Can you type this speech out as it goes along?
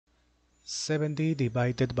70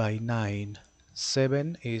 divided by 9.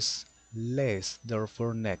 7 is less,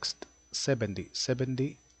 therefore next. 70.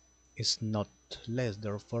 70 is not less,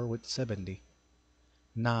 therefore with 70.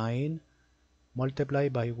 9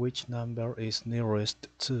 multiplied by which number is nearest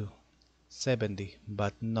to 70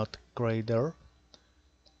 but not greater.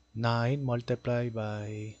 9 multiplied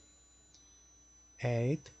by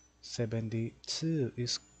 8. 72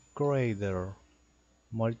 is greater.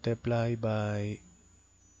 Multiply by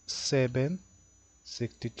 7.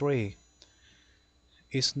 63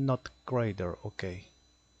 is not greater. Okay.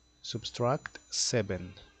 Subtract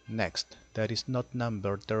 7. Next. That is not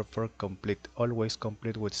number, therefore complete. Always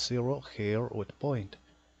complete with 0, here with point.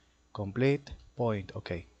 Complete, point.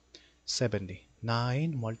 Okay. 70.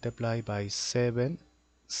 9 multiplied by 7.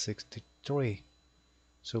 63.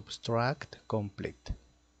 Subtract, complete.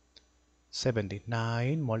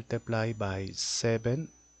 79 multiplied by 7.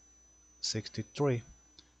 63.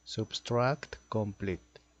 Subtract,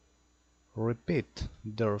 complete. Repeat,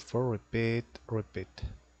 therefore repeat, repeat.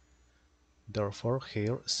 Therefore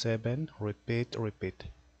here 7, repeat, repeat.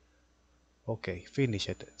 Okay, finish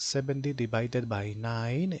it. 70 divided by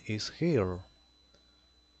 9 is here.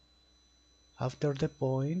 After the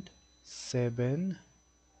point, 7,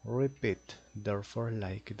 repeat. Therefore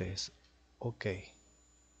like this. Okay.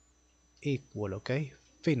 Equal, okay?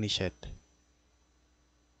 Finish it.